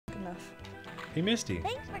enough. Hey, Misty.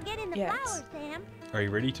 Thanks for getting the Yes. flowers, Sam. Are you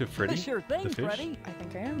ready to Freddi? Sure thing, the fish? Freddy. I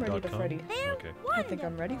think I am ready to .com? Freddy. They're Okay. I think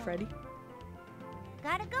I'm ready, wonderful. Freddy.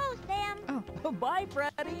 Gotta go, Sam. Oh. Bye,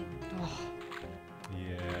 Freddy. Oh.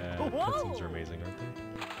 Yeah, Whoa. cutscenes are amazing, aren't they?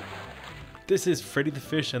 This is Freddi the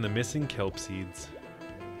Fish and the Missing Kelp Seeds.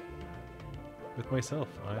 With myself,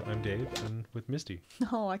 I'm Dave, and with Misty.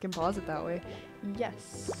 Oh, I can pause it that way.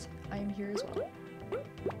 Yes, I am here as well.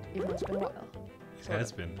 Even though it's been a while. It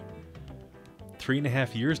has been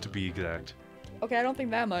 3.5 years to be exact. Okay, I don't think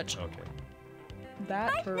that much. Okay.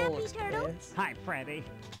 That Hi, turtle Snappy looks Turtle. pissed. Hi, Freddy.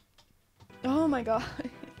 Oh my god.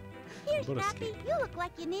 Here, What a Snappy, skate. you look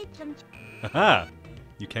like you need some... Haha!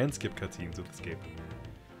 You can skip cutscenes with Escape.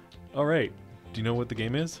 Alright, do you know what the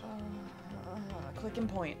game is? Click and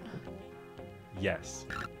point. Yes.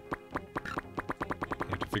 You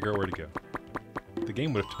have to figure out where to go. The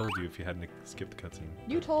game would have told you if you hadn't skipped the cutscene.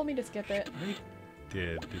 You told me to skip it. I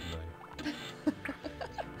did, didn't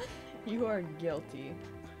You are guilty.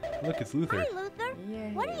 I? Look, it's Luther. Hi, Luther.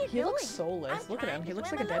 Yeah. What are you He looks doing? soulless. I'm Look at trying him. He to looks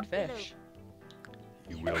swim like a dead loop-de-loop. fish.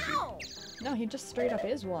 You will be. Ow! No, he just straight up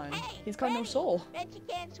is one. Hey, He's got no Freddy, soul. Bet you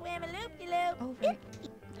can't swim a loop-de-loop. Oh, right.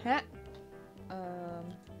 Ha.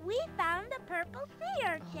 We found a purple sea Oh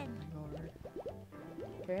urchin. my lord.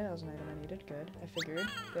 Okay, that was an item I needed. Good. I figured.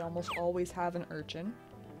 They almost always have an urchin.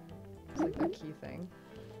 It's like the key thing.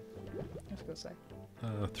 Let's go say.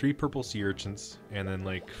 3 purple sea urchins, and then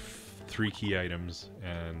like 3 key items,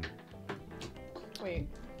 and Wait,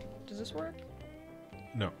 does this work?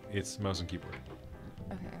 no, it's mouse and keyboard.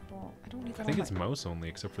 Okay, well, I don't need that I think on it's my... mouse only,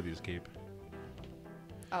 except for the escape.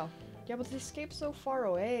 Oh. Yeah, but the escape's so far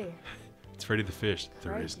away. It's Freddi the Fish.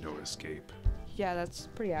 There Right. is no escape. Yeah, that's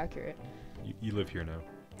pretty accurate. You live here now.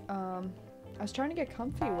 I was trying to get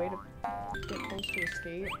comfy, a way to get close to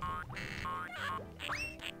escape.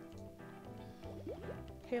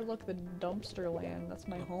 Hey, look, the dumpster land. That's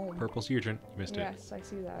my home. Purple sea urchin. You missed it. Yes, I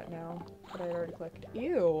see that now, but I already clicked.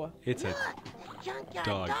 Ew. It's a Junkyard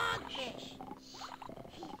Dog. dogfish.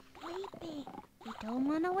 He's sleepy. We don't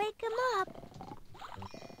want to wake him up.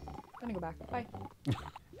 Gonna go back. Bye.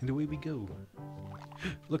 And away we go.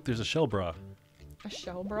 Look, there's a shell bra A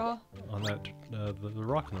shell bra? on that the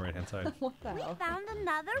rock on the right hand side. What the We hell? found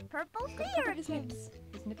another purple sea Cover his urchin. nips.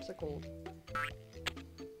 His nips are cold.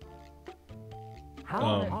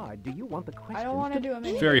 How hard do you want the question? I don't want to do a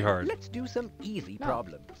mini. Very hard. Let's do some easy No.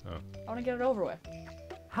 problems. I want to get it over with.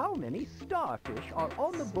 How many starfish are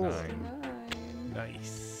on the board? 9.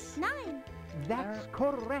 Nice. 9. That's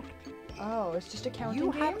correct. Oh, it's just a counting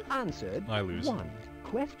You game? have answered I lose. 1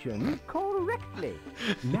 question correctly.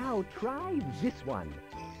 Now try this one.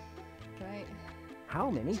 Okay. How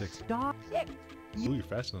many 6. star? 6. Ooh, you're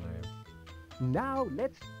faster than I am. Now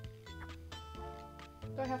let's.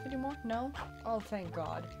 Do I have to do more? No? Oh, thank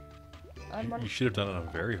God. I'm You running. should have done it on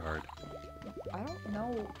very hard. I don't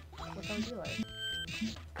know what that would be like.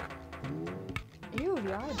 Ew,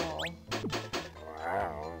 the eyeball.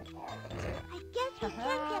 I guess we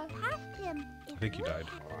can't get past him. I think you died.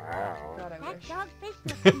 God, I That wish.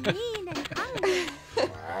 dogfish looks mean and hungry.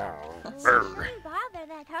 Brr. Shouldn't bother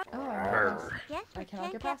that her. Oh, I know. Guess I we cannot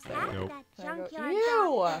can't get past that. past Nope. that Can I go- junkyard Ew!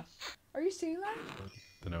 dogfish. Are you seeing that?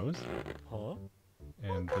 The nose. Huh?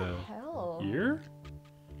 And the Hell. ear.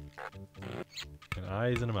 And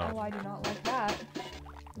eyes and a Oh, mouth. I do not like that.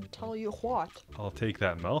 I'll tell you what. I'll take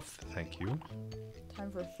that mouth. Thank you.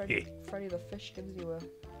 Time for Freddi. Freddi the Fish gives you a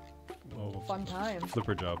Oh, fun time.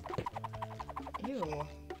 flipper job. Ew.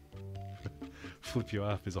 Flip you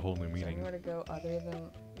off is a whole new Is there meaning. anywhere to go other than...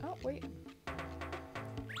 Oh, wait.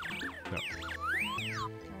 No. Alright, I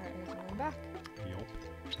guess I'm going back. Yup.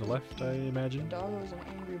 To the left, I imagine. Doggo's an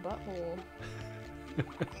angry butthole.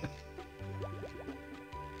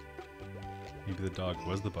 Maybe the dog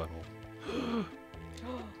was the butthole.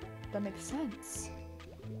 That makes sense.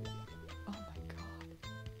 Oh my god.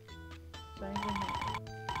 Is there anything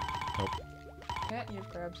here? Nope. Can't use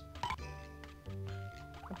crabs.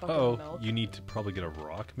 A bucket Uh-oh, of milk. you need to probably get a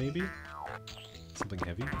rock, maybe? Something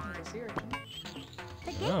heavy? There's a sea urchin.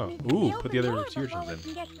 The gate Oh, needs to be ooh, open put the other more sea before urchins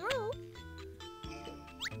we in. can get through.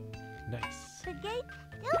 Nice. The gate's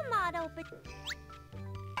still not open.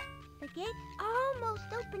 The gate's almost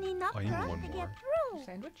opening up Oh, I for need us one to more. get through.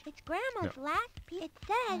 Sandwich? It's Grandma's last piece. It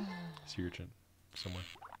says, Sea urchin. Somewhere.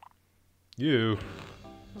 You.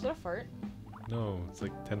 Was that a fart? No, it's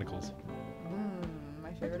like tentacles. Mmm, my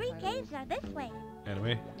the favorite 3 kind caves are this way.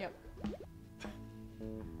 Anime? Yep.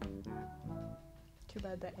 Too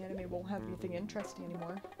bad that anime won't have anything interesting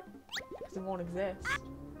anymore. Because it won't exist.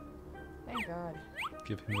 Thank God.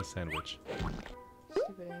 Give him the sandwich.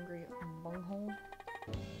 Stupid angry bunghole.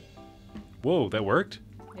 Whoa, that worked?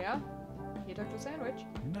 Yeah? He took the sandwich.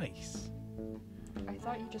 Nice. I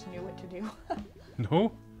thought you just knew what to do.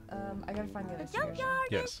 No? I gotta find the other The solution. junkyard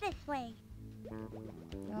Yes. is this way.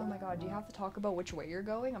 Oh my god, do you have to talk about which way you're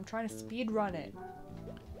going? I'm trying to speed run it.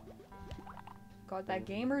 Got that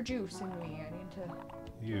gamer juice in me. I need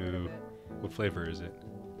to... You. What flavor is it?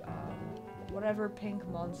 Whatever pink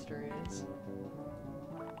monster is.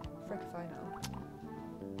 Frick if I know.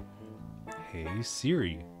 Hey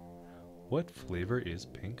Siri. What flavor is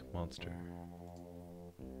Pink Monster?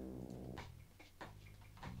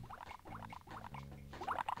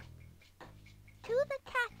 To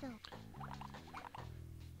the castle.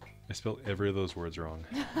 I spelled every of those words wrong.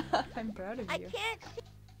 I'm proud of I you. can't see.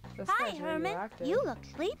 This Hi, guy's Herman. radioactive. You look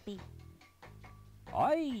sleepy.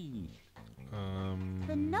 Aye.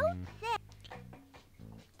 The note said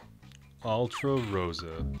Ultra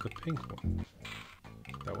Rosa, the pink one.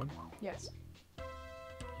 That one? Yes.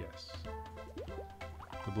 Yes.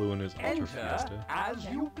 The blue one is Ultra Enter Fiesta. as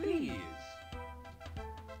you please.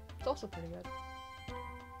 It's also pretty good.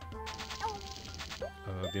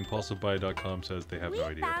 TheImpulsiveBuy.com says they have we no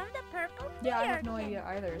idea. found a purple Yeah, I have sea no urchin. idea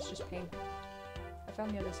either. It's just pink. I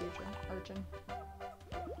found the other sea urchin.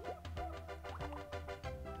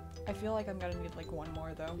 I feel like I'm gonna need like one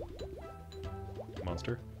more though.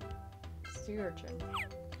 Monster? Sea urchin.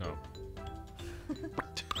 Oh.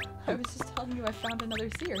 I was just telling you I found another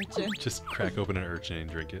sea urchin. Just crack open an urchin and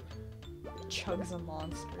drink it. Chug's a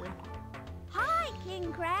monster. Hi,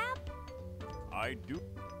 King Crab. I do.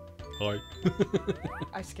 Hi.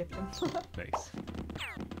 I skipped him. Nice.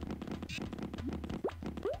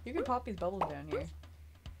 You can pop these bubbles down here.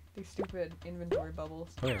 These stupid inventory bubbles.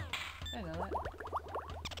 Oh yeah. I know that.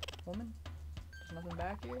 Woman? There's nothing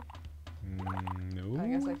back here? No. I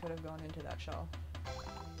guess I could have gone into that shell.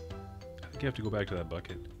 I think you have to go back to that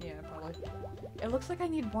bucket. Yeah, probably. It looks like I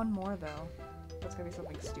need one more though. That's gonna be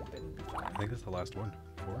something stupid and be fine. I think that's the last one.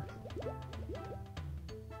 4.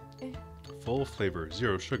 Eh. Full flavor,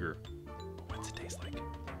 0 sugar. But what's it taste like?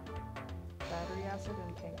 Battery acid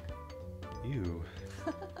and pink. Ew.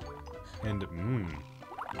 And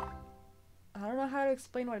I don't know how to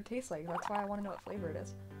explain what it tastes like. That's why I want to know what flavor it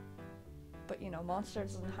is. But you know, Monster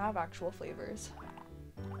doesn't have actual flavors.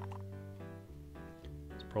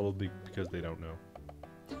 it's probably because they don't know.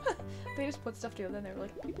 They just put stuff together and they were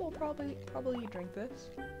like, people will probably drink this.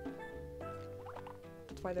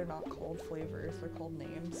 That's why they're not called flavors, they're called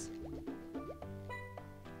names.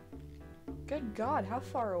 Good god, how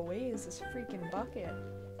far away is this freaking bucket?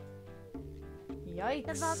 Yikes.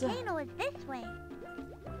 The volcano is this way.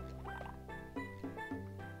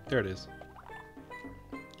 There it is.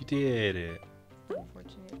 You did it.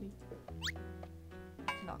 Unfortunately.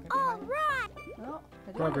 It's not gonna be All high. right. Well, I did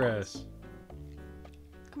it. Progress.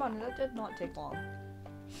 Come on, that did not take long.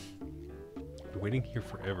 Been waiting here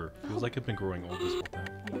forever. Feels like I've been growing old this whole time.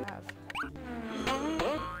 You have.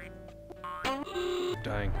 I'm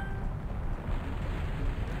dying.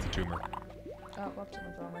 It's a tumor. Oh, whoops,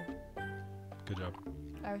 someone's on me. Good job.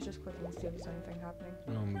 I was just clicking to see if there's anything happening.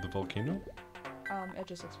 The volcano? It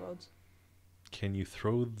just explodes. Can you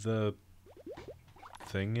throw the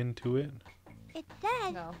thing into it? It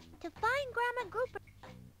says No. to find Grandma Grouper.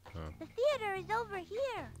 Oh. The theater is over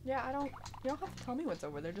here. Yeah, you don't have to tell me what's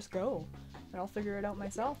over there, just go. And I'll figure it out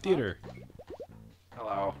myself. huh? Theater.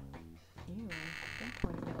 Hello. Ew, don't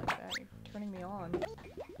point at me like that. You're turning me on.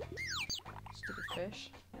 Stupid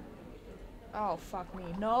fish. Oh, fuck me.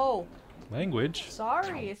 No! Language.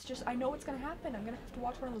 Sorry, it's just, I know what's gonna happen. I'm gonna have to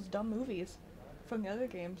watch one of those dumb movies from the other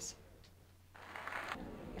games.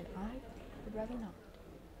 And I would rather not.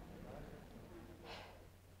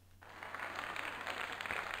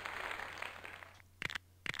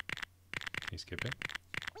 Can you skip it?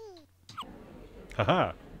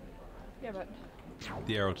 Haha! Yeah, but,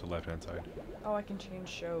 The arrow to the left hand side. oh, I can change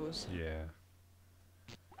shows. Yeah.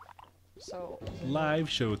 So, Live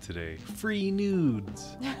show today. Free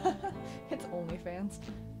nudes. it's OnlyFans.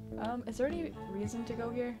 Is there any reason to go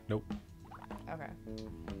here? Nope. Okay.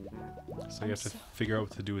 So you have to figure out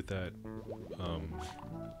what to do with that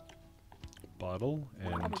bottle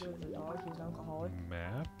and Probably go with the dog, he's an alcoholic.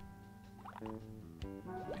 map.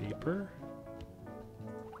 Paper?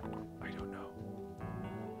 I don't know.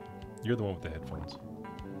 You're the one with the headphones.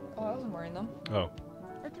 Oh, I wasn't wearing them. Oh.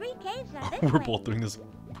 The 3 caves are this We're way. both doing this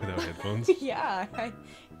without headphones. Yeah,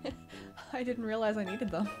 I didn't realize I needed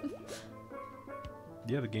them.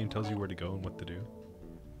 Yeah, the game tells you where to go and what to do.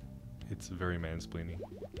 It's very mansplaining.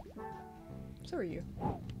 So are you.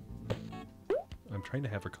 I'm trying to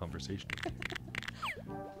have a conversation with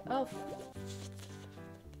you. Oh,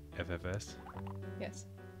 FFS? yes.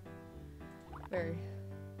 Very.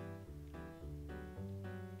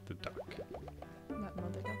 the duck. That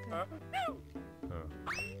mother duck there. Oh.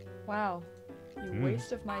 Wow. You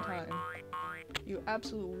waste of my time. You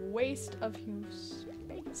absolute waste of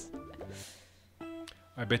space.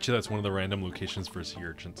 I bet you that's one of the random locations for sea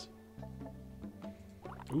urchins.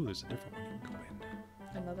 Ooh, there's a different one you can go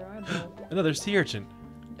in. Another eyeball. Another sea urchin.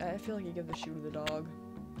 I feel like you give the shoe to the dog.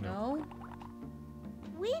 No?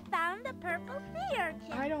 We found the purple sea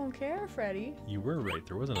urchin. I don't care, Freddy. You were right.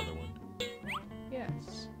 There was another one.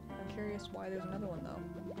 Yes. I'm curious why there's another one, though.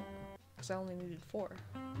 Because I only needed 4.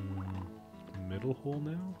 Middle hole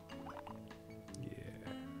now?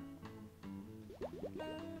 Yeah.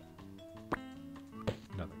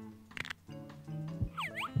 Nothing.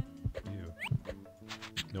 Ew.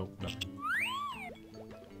 Nope, nothing.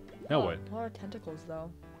 Now what? A lot of tentacles,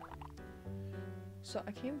 though. So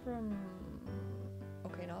I came from...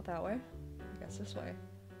 Okay, not that way. I guess this way.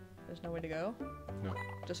 There's no way to go? No.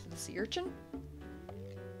 Just for the sea urchin?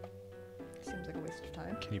 Seems like a waste of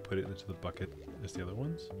time. Can you put it into the bucket as the other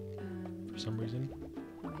ones? For some reason?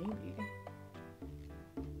 Maybe.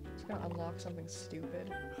 It's gonna unlock something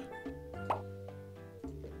stupid.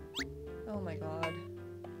 Oh my god.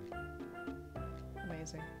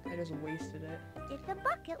 Amazing. I just wasted it. It's a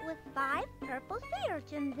bucket with 5 purple sea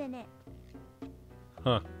urchins in it.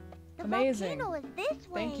 Huh. The Amazing. volcano is this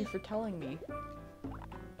way. Thank you for telling me.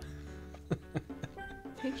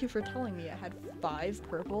 Thank you for telling me I had 5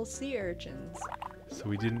 purple sea urchins. So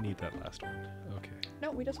we didn't need that last one. Okay.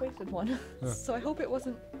 No, we just wasted one. Huh. So I hope it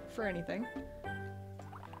wasn't for anything.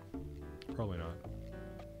 Probably not.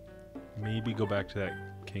 Maybe go back to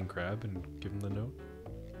that king crab and give him the note?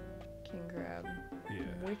 King crab. Yeah.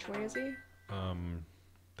 Which way is he?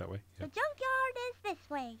 That way? The Yeah. junkyard is this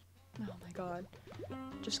way. Oh my god.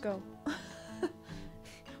 Just go.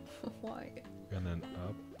 Why? And then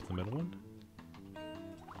up the middle one?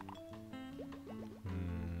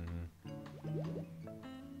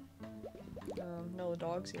 No, the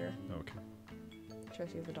dog's here. Okay. Should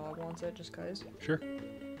I see if the dog wants it, just cause? Sure.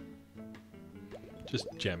 Just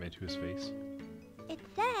jam it to his face. It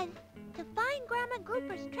says, to find Grandma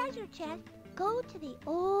Grouper's treasure chest, go to the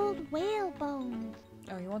old whale bones.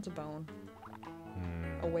 Oh, he wants a bone.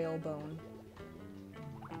 A whale bone.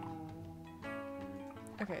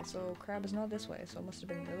 Okay, so crab is not this way, so it must have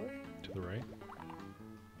been the other way. To the right.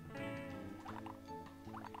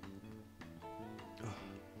 Oh,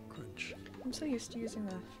 crunch. I'm so used to using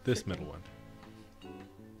the... This middle one.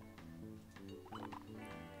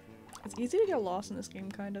 It's easy to get lost in this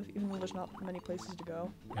game, kind of, even though there's not many places to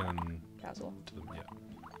go. And Castle. to the yeah.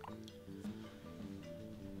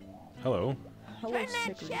 Hello. Hello, Turn that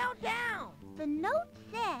sickly. shell down. The note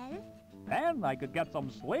says, And I could get some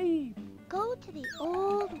sleep. go to the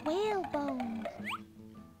old whale bones.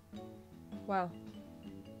 Wow.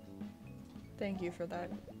 Thank you for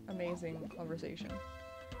that amazing conversation.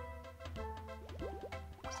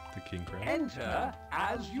 Is it the king crab? Enter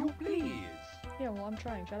as you please. Yeah, well, I'm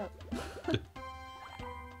trying. Shut up.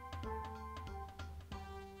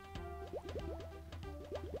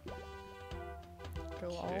 Go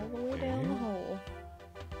all the way down the hole.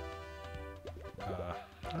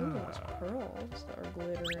 Ooh, those pearls that are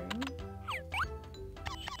glittering.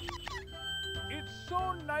 It's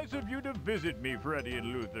so nice of you to visit me, Freddy and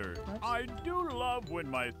Luther. What? I do love when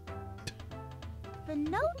my... The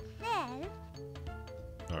note says,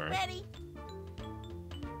 All right. ready.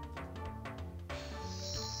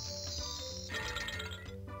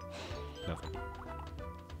 Nothing.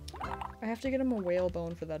 I have to get him a whale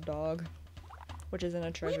bone for that dog, which is in a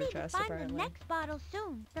We treasure need to chest, find the apparently. next bottle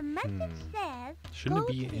soon. The message says, Shouldn't go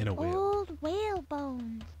it be to in the a whale? old whale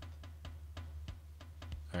bones.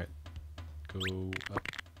 All right. Go up.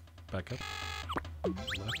 Back up.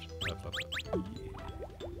 Left. Left. Left. Left. Yeah.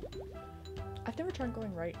 I've never tried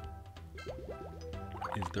going right.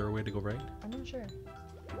 Is there a way to go right? I'm not sure.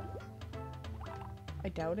 I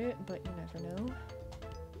doubt it, but you never know.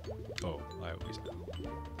 Oh, I always know.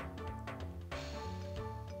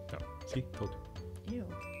 No. See? Told you. Ew.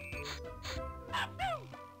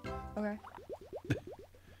 Okay.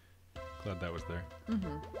 Glad that was there.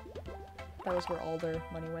 Mm-hmm. That was where all their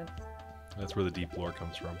money went. That's where the deep lore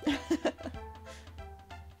comes from.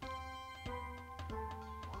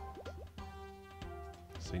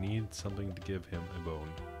 So you need something to give him a bone.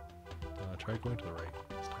 Try going to the right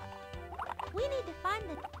this time. We need to find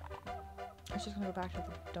the... I was just gonna go back to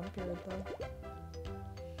the dump yard, though.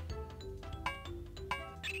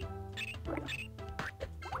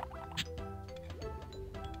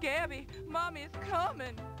 Gabby, Mommy's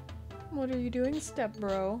coming. What are you doing, step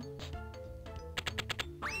bro?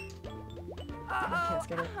 Uh-oh, can't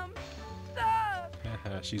get it. I'm stuck.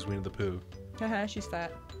 Haha, she's Winnie the Pooh. Haha, she's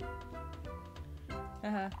fat.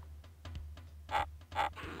 Haha.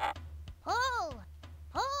 Pull!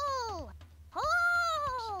 Pull!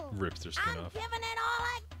 Pull! Rips their skin I'm off. giving it all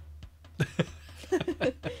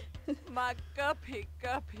I... My guppy,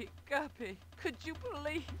 guppy, guppy. Could you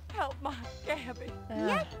please help my Gabby?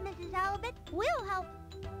 Yes, Mrs. Halibut, we'll help.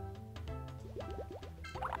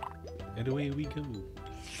 And away we go.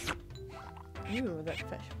 Ew, that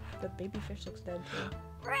fish. The baby fish looks dead too.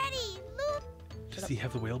 Freddi, look! Does he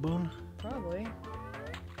have the whalebone? Probably.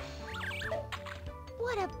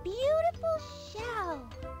 What a beautiful shell.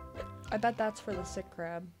 I bet that's for the sick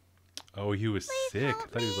crab. Oh, he was Please sick. I help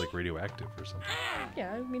thought he was me. like radioactive or something.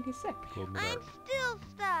 Yeah, I mean he's sick. Glow in the I'm dark. still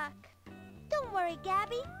stuck. Don't worry,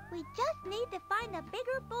 Gabby. We just need to find a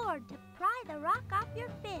bigger board to pry the rock off your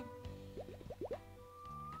fin.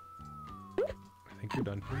 I think you're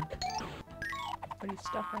done here. But he's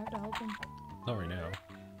stuck. I have to help him. Not right now.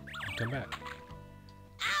 Come back.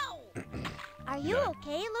 Ow! Are you Yeah.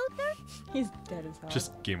 okay, Luther? He's dead as hell.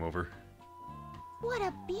 Just game over. What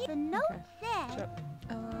a the note Okay. said. Shut up.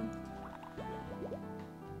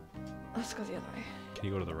 Let's go the other way. Can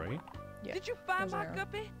you go to the right? Yeah. Did you find there's an my arrow.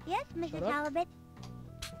 guppy? Yes, Mrs. Shut up. Halibut.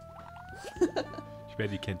 Too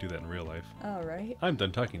bad you can't do that in real life. All right. I'm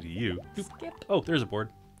done talking to you. Boop. Skip. Oh, there's a board.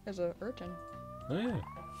 There's a urchin. Oh yeah.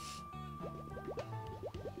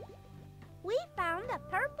 We found a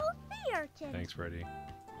purple sea urchin. Thanks, Freddy.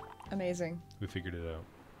 Amazing. We figured it out.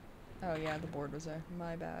 Oh yeah, the board was there.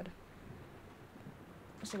 My bad.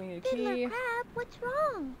 So we need a Fiddler key. Crab, what's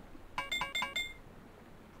wrong?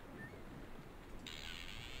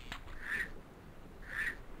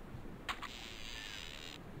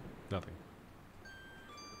 Nothing.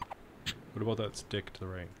 What about that stick to the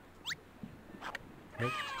right?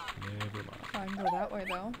 Nope. Never mind. I can go that way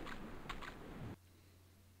though.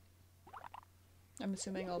 I'm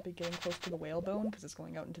assuming I'll be getting close to the whalebone because it's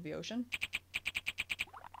going out into the ocean.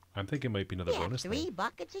 I'm thinking it might be another bonus Three thing.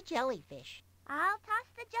 buckets of jellyfish. I'll toss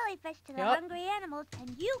the jellyfish to the Yep. hungry animals,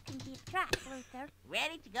 and you can keep track, Luther.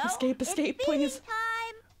 Ready to go? Escape, escape, it's please. feeding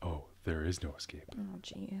time. Oh, there is no escape. Oh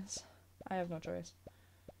jeez. I have no choice.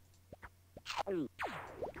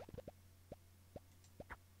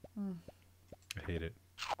 I hate it.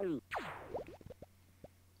 You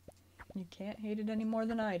can't hate it any more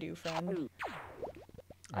than I do, friend.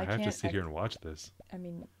 I I have to can't- sit I- here and watch this. I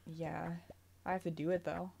mean, yeah. I have to do it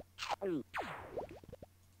though.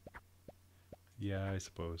 Yeah, I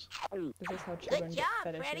suppose. This is how children job,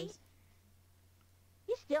 get Freddi. fetishes.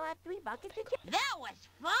 You still have 3 buckets of jellyfish. That was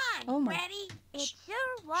fun, Oh my- Freddi. It sure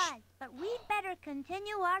was. But we'd better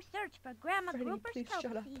continue our search for Grandma Freddi, Grouper's please kelp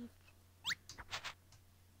shut up. seeds.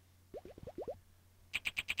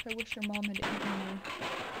 I wish your mom had eaten me.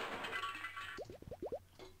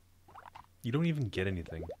 You don't even get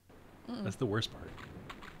anything. Mm-mm. That's the worst part.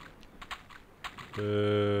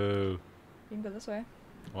 Boo. You can go this way.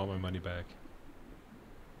 I want my money back.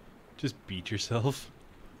 Just beat yourself.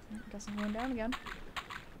 Guess I'm going down again.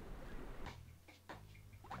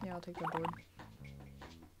 Yeah, I'll take the board.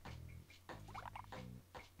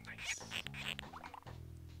 Nice.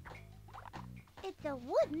 It's a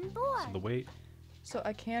wooden board. So the wait. So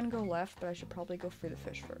I can go left, but I should probably go free the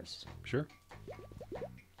fish first. Sure.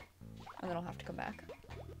 And then I'll have to come back.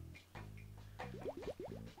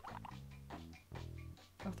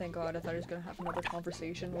 Oh, thank God. I thought I was going to have another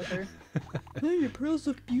conversation with her. Hey, your pearls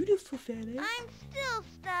look beautiful, Freddi. I'm still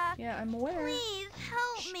stuck. Yeah, I'm aware. Please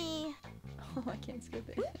help me. Oh, I can't skip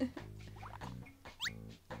it.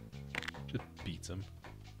 Just beats him.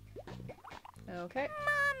 Okay.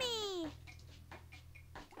 Mommy.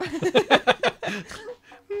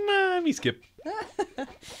 Mommy skip.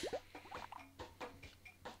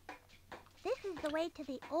 This is the way to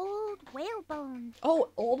the old whalebone. Oh,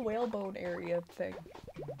 old whalebone area thing.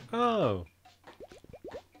 Oh.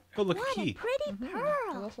 Oh, look, a What a key. pretty There's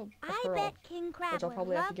pearl. also a I pearl, bet King Crab which I'll would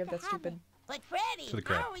probably have love to give that have stupid... it. But Freddi, To the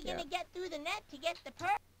crab. how are we Yeah. gonna get through the net to get the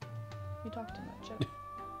pearl? You talk too much.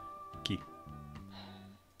 Key.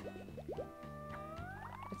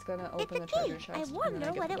 It's gonna It's open a the key. treasure chest. I and then wonder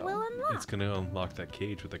get what the it will bone. unlock. It's gonna unlock that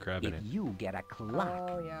cage with the crab in If it. you get a clock,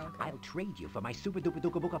 Oh, yeah, okay. I'll trade you for my super duper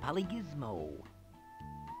duper booka polygizmo.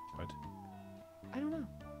 What? I don't know.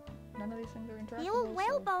 None of these things are interactive. The old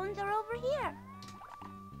whalebones are over here.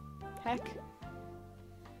 Heck.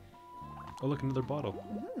 Oh, look, another bottle.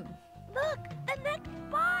 Look, the next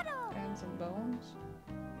bottle. And some bones.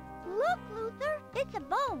 Look, Luther, it's a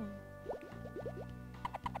bone.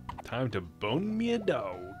 Time to bone me a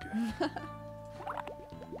dog.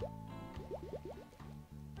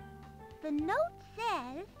 The note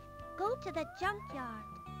says, go to the junkyard.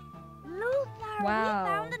 Luther, Wow. we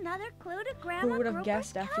found another clue to Grandma Who would have Grouper's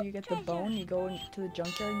guessed after kelp you get the treasure. bone, you go into the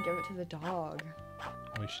junkyard and give it to the dog?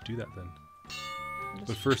 Oh, you should do that then. Just-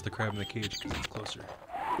 But first, the crab in the cage, because it's closer.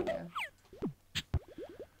 yeah.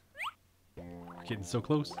 Getting so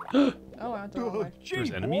close. Oh, I went the wrong way. Gee,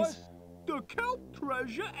 There's enemies? boy, the kelp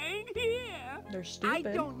treasure ain't here. They're stupid.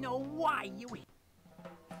 I don't know why you...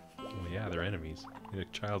 Well, yeah, they're enemies. In a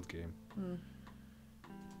child's game.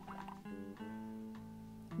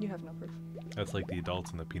 You have no proof. That's like the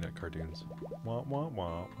adults in the Peanut cartoons. Wah, wah, wah,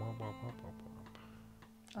 wah, wah, wah,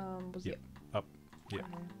 wah. Was Yep. Up. Yep.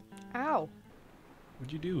 Ow!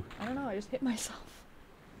 What'd you do? I don't know, I just hit myself.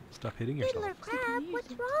 Stop hitting yourself. Fiddler Crab,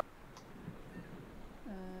 what's wrong?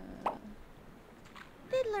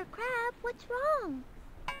 Fiddler Crab, what's wrong?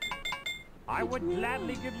 I would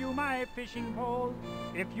gladly give you my fishing pole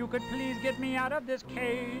if you could please get me out of this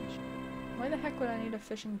cage. Why the heck would I need a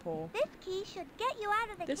fishing pole? This key should get you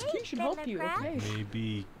out of the This cage, key should help Fiddler you, Crab. okay?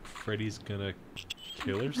 Maybe Freddy's gonna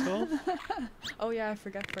kill herself? Oh yeah, I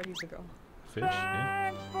forgot Freddy's a girl. Fish? Yeah.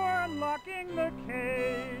 Thanks for unlocking the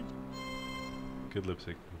cage. Good lip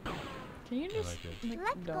sync. Can you just like it. like,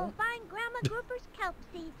 Let's go don't? find Grandma Grouper's kelp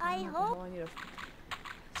seeds. I don't know hope. what the hell I need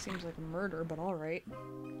a... Seems like murder, but alright.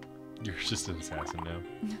 You're just an assassin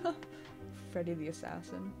now. Freddy the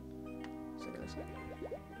assassin. So go this way.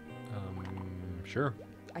 Sure.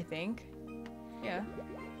 I think. Yeah.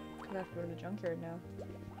 Cause I have to go to the junkyard now.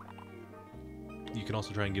 You can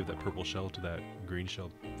also try and give that purple shell to that green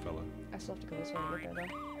shell fella. I still have to go this way to get there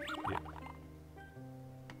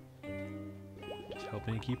though. Just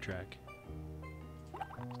helping you keep track.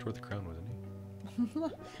 It's toward the crown, wasn't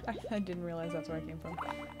he? I didn't realize that's where I came from.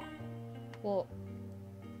 Well,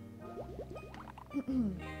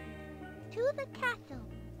 To the castle.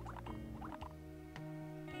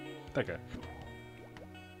 That guy.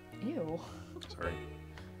 ew. Sorry.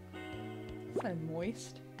 Is that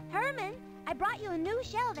moist? Herman, I brought you a new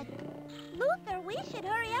shell that... Luther, we should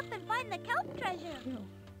hurry up and find the kelp treasure. Ew.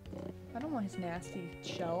 I don't want his nasty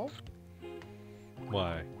shell.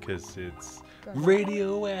 Why? Because it's Go.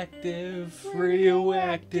 radioactive.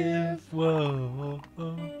 Radioactive. Whoa.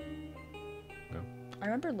 I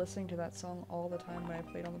remember listening to that song all the time when I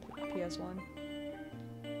played on the PS1.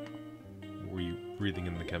 Were you breathing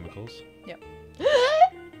in the chemicals? Yep.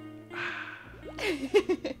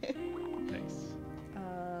 Nice.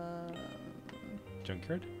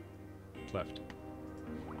 Junkyard? Left.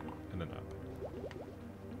 And then up.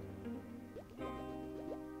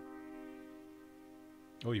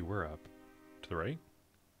 Oh, you were up. To the right?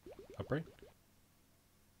 Up right?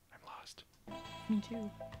 I'm lost. Me too.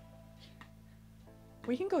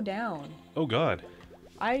 We can go down. Oh god.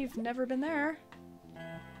 I've never been there.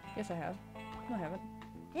 Yes, I have. No, I haven't.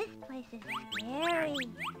 This place is scary.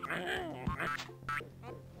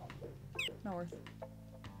 Not worth.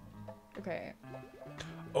 Okay,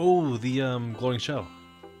 Oh, the glowing shell.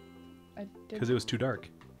 I did. Because it was too dark.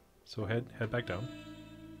 So head back down.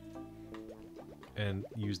 And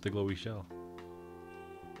use the glowy shell.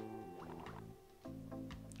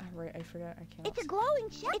 Right, I forgot. I can't. It's a glowing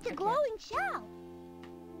shell. It's a I can't. glowing shell.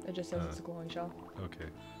 It just says it's a glowing shell. Okay.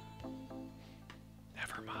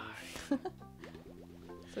 Never mind.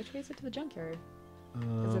 So which way is it to the junkyard?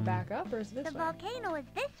 Is it back up or is it this The way? volcano is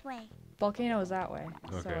this way. Volcano is that way.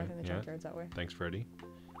 So I Okay, think the yeah. junkyard's that way. Thanks, Freddy.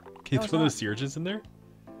 Can you No, it's throw not. those sea urchins in there?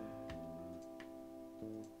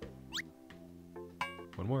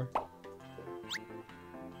 One more.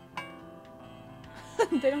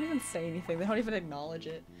 They don't even say anything. They don't even acknowledge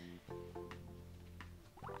it.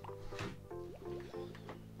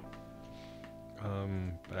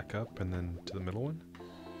 Back up and then to the middle one.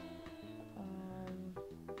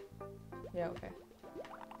 Yeah, okay.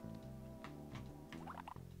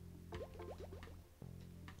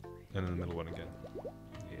 And then the middle one again.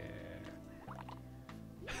 Yeah.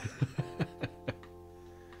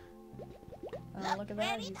 Look at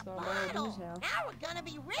that. He's got a lot of booze now. Now we're gonna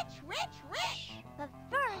be rich, rich, rich. But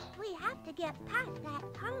first, we have to get past that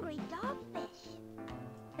hungry dogfish.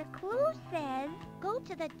 The clue says, go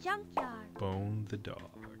to the junkyard. Bone the dog.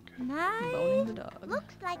 Boning Nice. the dog.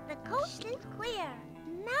 Looks like the coast is clear.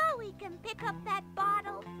 Now we can pick up that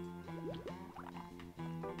bottle.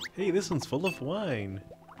 Hey, this one's full of wine.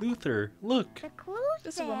 Luther, look. The clue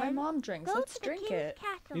This says, is what my mom drinks. go Let's to the drink king's it.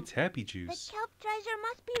 castle. It's happy The juice. kelp treasure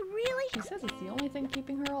must be really... She says it's the only thing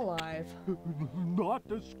keeping her alive. Not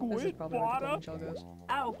the This is squid probably where the water. golden shell goes.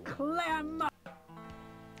 I'll clam.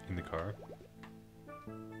 In the car.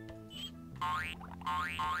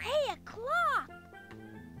 Hey, a clock!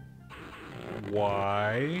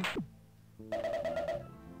 Why?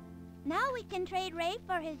 Now we can trade Ray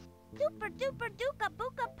for his Super duper duka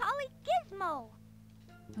booka poly gizmo.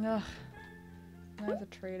 Ugh. I have to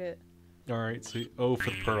trade it. Alright, so oh,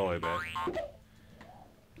 for the pearl, I bet.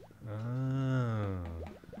 Oh.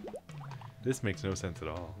 This makes no sense at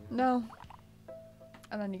all. No.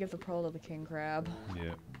 And then you give the pearl to the king crab.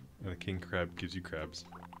 Yeah. And the king crab gives you crabs.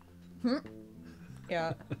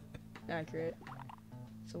 Yeah. Accurate.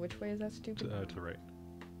 So which way is that stupid? To the right.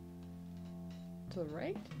 To the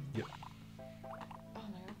right? Yep. Oh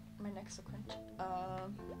my neck's so crunched.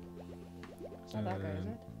 It's not that guy, is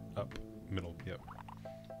it? Up. Middle, yep.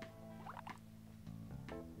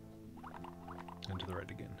 And to the right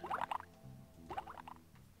again.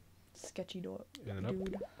 Sketchy door. And then up.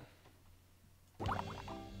 Dude.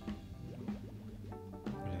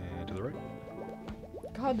 And to the right.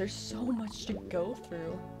 God, there's so much to go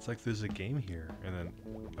through. It's like there's a game here. And then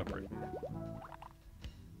up right.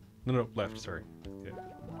 No, left, sorry. Yeah.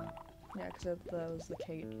 Yeah, because that was the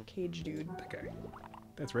cage dude. That guy.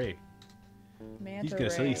 That's Ray. Manta He's gonna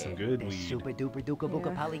sell you Ray. some good The weed. super duper duka booka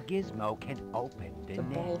Yeah. poly gizmo can open the It's a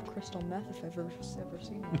ball net. of crystal meth if I've ever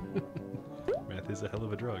seen one. Meth is a hell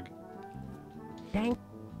of a drug. Thank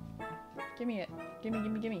Give me it.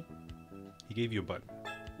 Gimme. He gave you a button.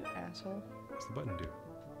 You asshole. What's the button do?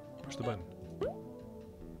 Push the button.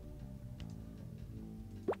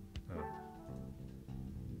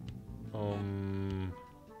 Oh.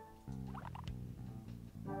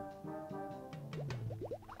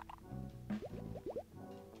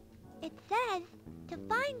 It says, to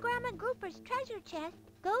find Grandma Grouper's treasure chest,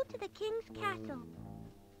 go to the king's castle.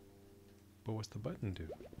 But what's the button do?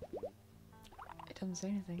 It doesn't say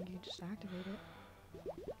anything. You just activate it.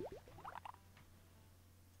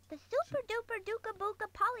 The super duper duka booka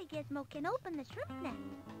poly gizmo can open the shrimp net.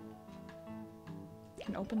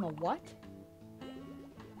 Can open the what?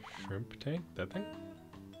 Shrimp tank? That thing?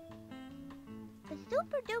 The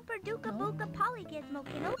super duper duka booka poly gizmo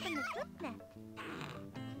can open the shrimp net.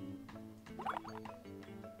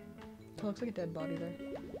 It looks like a dead body there.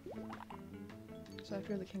 So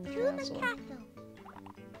after the king's To the castle. castle.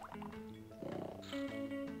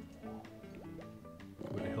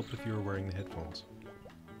 Would it help if you were wearing the headphones?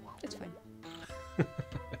 It's fine.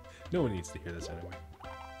 No one needs to hear this anyway.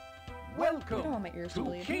 I don't want Welcome my ears to to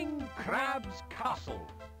bleed. King Crab's castle.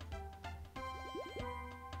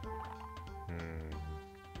 Hmm.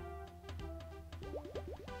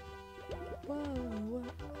 Whoa, whoa,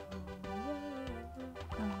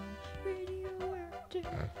 radioactive,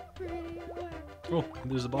 radioactive. Oh,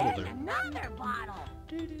 there's a bottle There's there. another bottle.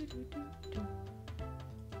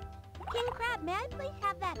 King Crab, may I please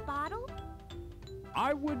have that bottle?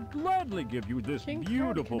 I would gladly give you this King Crab,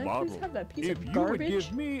 beautiful can I please bottle have that piece if of you garbage? would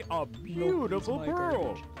give me a beautiful No, pearl.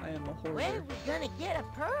 garbage. I am a Where are hoarder. we gonna get a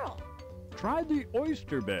pearl? Try the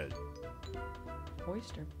oyster bed.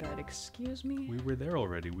 Oyster bed, excuse me? We were there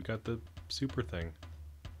already. We got the super thing.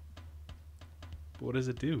 But what does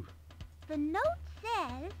it do? The note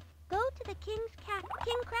says, go to the king's castle.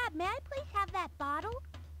 King Crab, may I please have that bottle?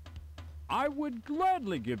 I would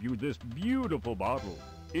gladly give you this beautiful bottle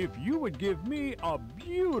if you would give me a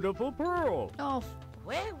beautiful pearl. Oh,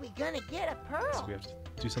 Where are we gonna get a So pearl? we have to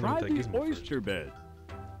do something Try with that the gizmo oyster bed.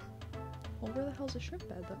 well, where the hell's the shrimp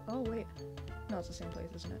bed though? Oh, wait. No, it's the same place,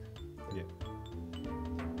 isn't it? first. Yeah.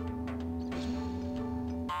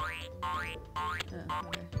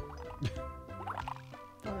 Okay.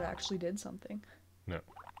 Thought it actually did something. No.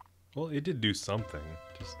 Well, it did do something,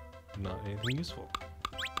 just not anything useful.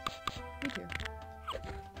 Me too.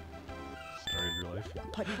 Story of your life.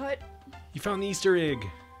 Putt putt. You found the Easter egg!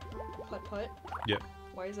 Putt putt. Yep.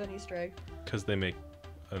 Why is that an Easter egg? Because they make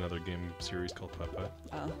another game series called Putt Putt.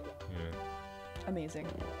 Oh, Yeah. amazing.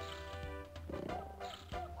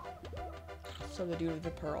 So the dude with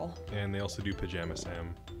the pearl. And they also do Pajama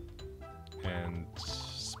Sam. And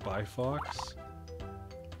Spy Fox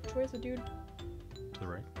Which way is the dude? to the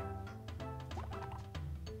right.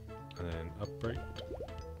 And then upright.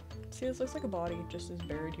 See, this looks like a body, just is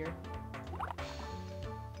buried here.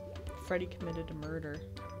 Freddy committed a murder.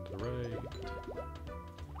 To the right.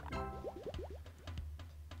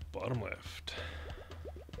 Bottom left.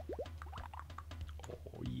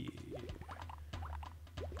 Oh yeah.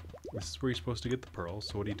 This is where you're supposed to get the pearl,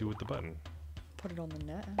 so what do you do with the button? Put it on the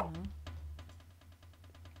net, I don't know.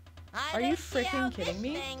 I Are you don't see how freaking kidding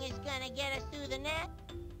me? This thing is gonna get us through the net.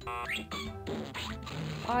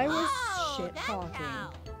 I was Oh, shit that's talking.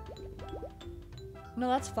 how. No,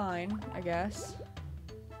 that's fine, I guess.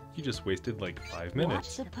 You just wasted like 5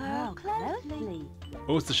 minutes. the pearl closely.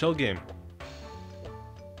 Oh, it's the shell game.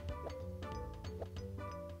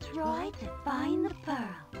 Try to find the pearl.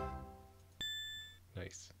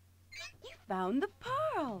 Nice. Found the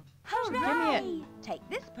pearl. Hooray! Take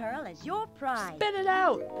this pearl as your prize. Spit it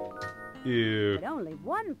out! Ew. But only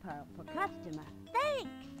one pearl per customer. Thanks.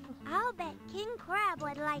 I'll bet King Crab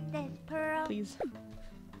would like this pearl. Please.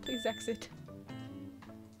 Please exit.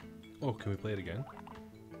 Oh, can we play it again?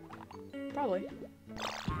 Probably.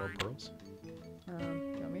 More pearls? Do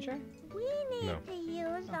you want me to try? We need No. to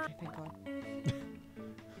use our... Okay, thank God.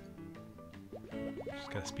 Just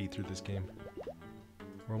gotta speed through this game.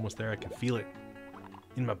 We're almost there. I can feel it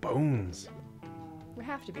in my bones. We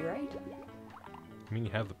have to be, right? I mean,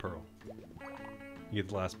 you have the pearl. You get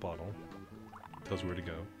the last bottle. Tells you where to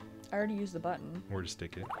go, I already used the button. where to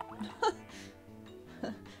stick it.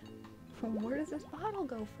 Where does this bottle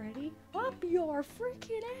go, Freddy? Up your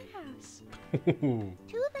freaking ass!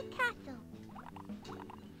 To the castle.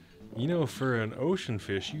 You know, for an ocean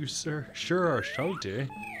fish, you sure are salty.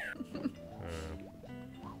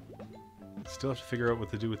 Still have to figure out what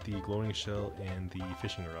to do with the glowing shell and the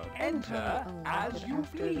fishing rod. Enter as you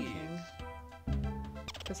please.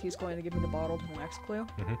 Because he's going to give me the bottle to the next clue.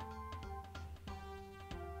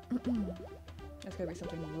 That's gonna be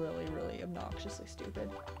something really, really obnoxiously stupid.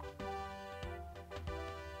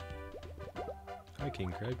 Hi,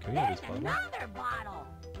 King Crab. Can we have this bottle? Another bottle.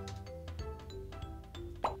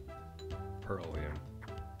 Pearl him.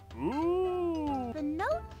 Ooh! The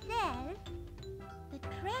note says the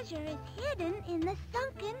treasure is hidden in the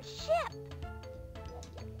sunken ship.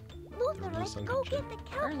 Luther, The let's sunken go ship. get the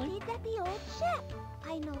kelp seeds at the old ship.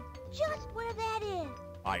 I know just where that is.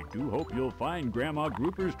 I do hope you'll find Grandma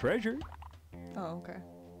Grouper's treasure. Oh, okay.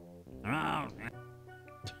 Ah,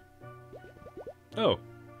 Oh,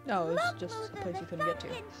 No, it's Look, just a Luther, place the you couldn't get to.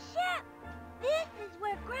 sunken ship. This is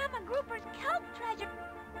where Grandma Grouper's kelp treasure.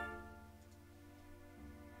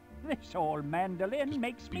 this old mandolin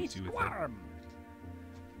makes me beats you with it. squirm.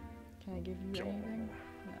 Can I give you anything?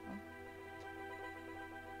 No.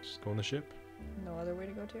 just go on the ship. No other way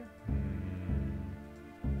to go to?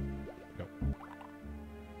 No.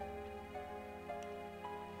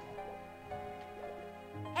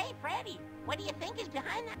 Hey, Freddy, what do you think is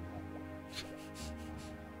behind that?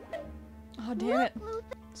 Oh, damn it. Look, Luther,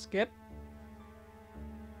 Skip.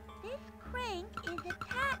 this crank is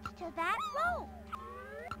attached to that rope.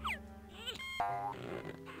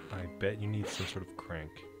 I bet you need some sort of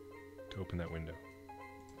crank to open that window.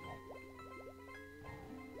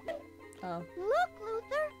 Oh. Look,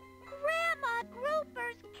 Luther. Grandma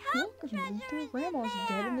Grouper's kelp Look, treasure Luther, is Grandma's in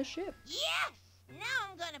dead in there. the ship. Yes! Now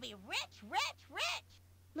I'm gonna be rich, rich, rich!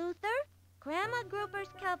 Luther, Grandma Grouper's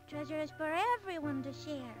kelp treasure is for everyone to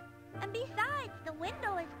share. And besides, the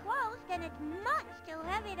window is closed and it's much too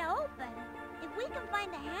heavy to open. If we can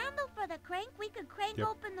find a handle for the crank, we could crank Yep.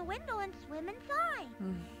 open the window and swim inside.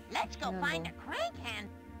 Let's go Handle. find a crank hand.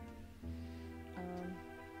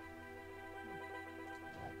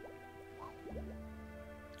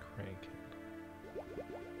 Crank.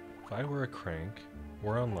 If I were a crank,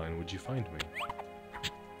 where online would you find me?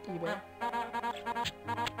 eBay.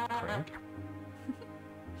 Crank?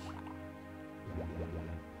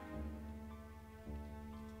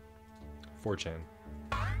 4chan.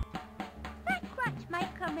 That crutch might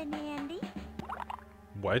come in handy.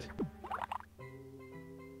 What?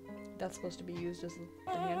 That's supposed to be used as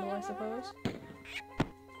the handle, I suppose.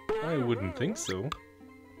 I wouldn't think so.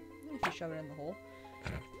 If you shove it in the hole.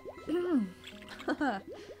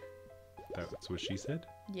 That's what she said?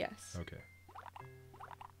 Yes. Okay.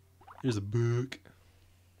 Here's a book.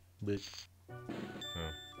 Lit.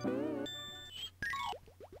 Oh.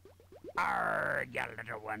 Arr, you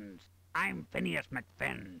little ones. I'm Phineas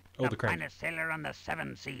McFinn, Oh, the crank. finest sailor on the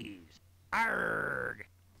 7 seas. Arrgh!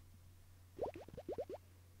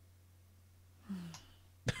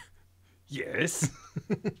 Yes!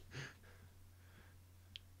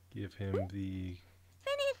 Give him the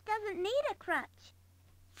Phineas doesn't need a crutch.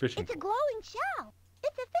 fishing It's a pole. glowing shell.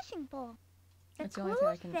 It's a fishing pole. That's the only thing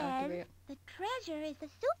I can says activate. the treasure is the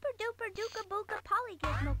super duper duka booka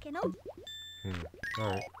polygizmo kiddo.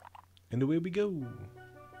 Alright. And away we go!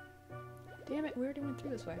 Damn it, we already went through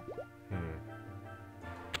this way. Hmm.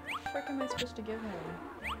 What the frick am I supposed to give him?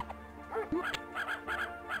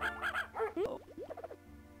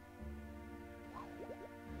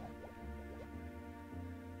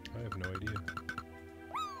 I have no idea.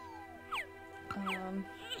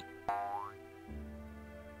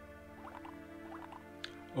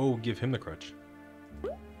 Oh, give him the crutch.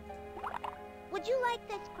 Would you like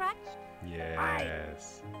this crutch?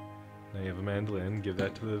 Yes. Now you have a mandolin. Give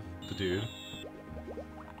that to the dude. Are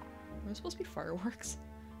there supposed to be fireworks?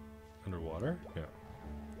 Underwater? Yeah.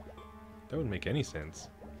 That wouldn't make any sense.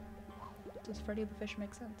 Does Freddy the Fish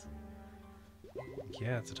make sense?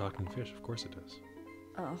 Yeah, it's a talking fish. Of course it does.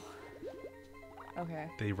 Oh. Okay.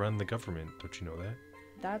 They run the government. Don't you know that?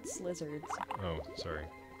 That's lizards. Oh, sorry.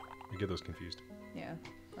 I get those confused. Yeah,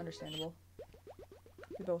 understandable.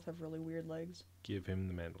 They both have really weird legs. Give him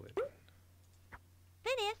the mandolin.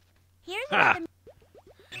 Phineas, here's Ah!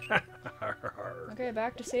 another... Okay,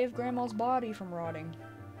 back to save Grandma's body from rotting.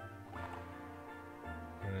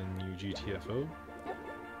 And then you GTFO.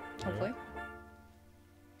 Hopefully.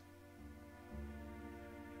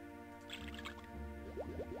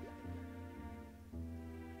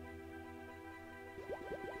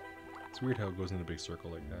 It's weird how it goes in a big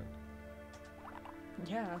circle like that.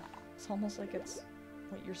 Yeah, it's almost like it's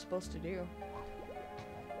what you're supposed to do.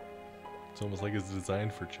 It's almost like it's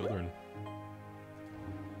designed for children.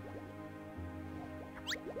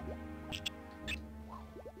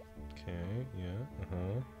 Okay, yeah,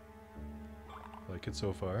 like it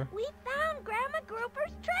so far. We found Grandma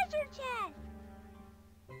Grouper's treasure chest!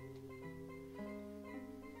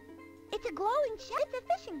 It's a glowing chest. It's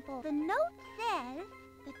a fishing pole. The note says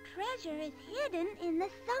the treasure is hidden in the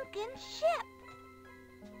sunken ship.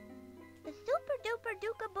 The super duper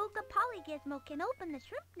duka booka polygizmo can open the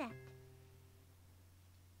shrimp net.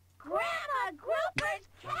 Grandma Grouper's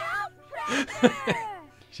kelp treasure!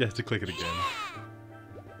 She has to click it again.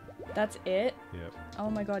 That's it? Yep. Oh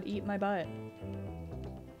my god, eat my butt.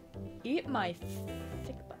 Eat my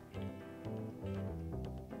thick butt.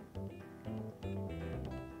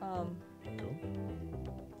 Go.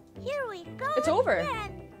 Here we go. It's over.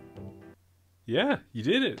 again. Yeah, you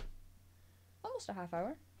did it. Almost a half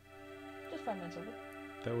hour. Just 5 minutes over.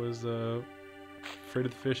 That was Freddi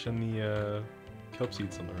the fish and the kelp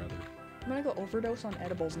seeds on the rather. I'm gonna go overdose on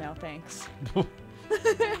edibles now, thanks.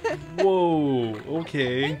 Whoa,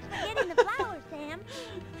 okay. Thanks for getting the flowers, Sam.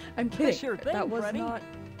 I'm kidding. Sure thing, that was Freddi. not...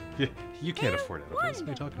 Yeah, you can't afford edibles. What are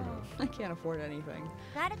you talking about? I can't afford anything.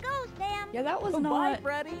 Gotta go, Sam. Yeah, that was Bye, not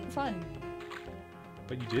Freddi. fun.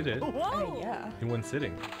 But you did it Whoa! Yeah. in one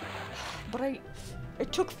sitting. But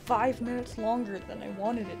it took 5 minutes longer than I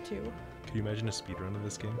wanted it to. Can you imagine a speedrun of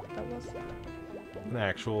this game? That was... An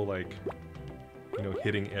actual, like, you know,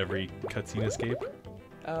 hitting every cutscene escape?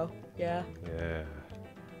 Oh, yeah. Yeah.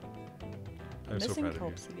 I'm so Missing proud of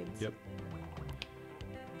kelp you. seeds. Yep.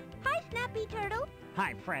 Hi, Snappy Turtle.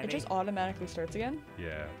 Hi, It Freddi. just automatically starts again?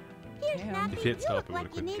 Yeah. Here, Damn. Snappy. If you hit You stop, look it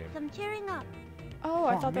like would've you quit the need game. some cheering up. Oh,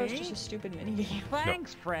 I For thought that was me? just a stupid minigame.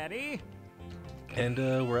 Thanks, Freddi. And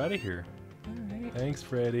we're out of here. Alright. Thanks,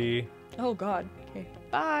 Freddi. Oh god. Okay.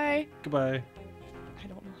 Bye! Goodbye. I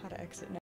don't know how to exit now.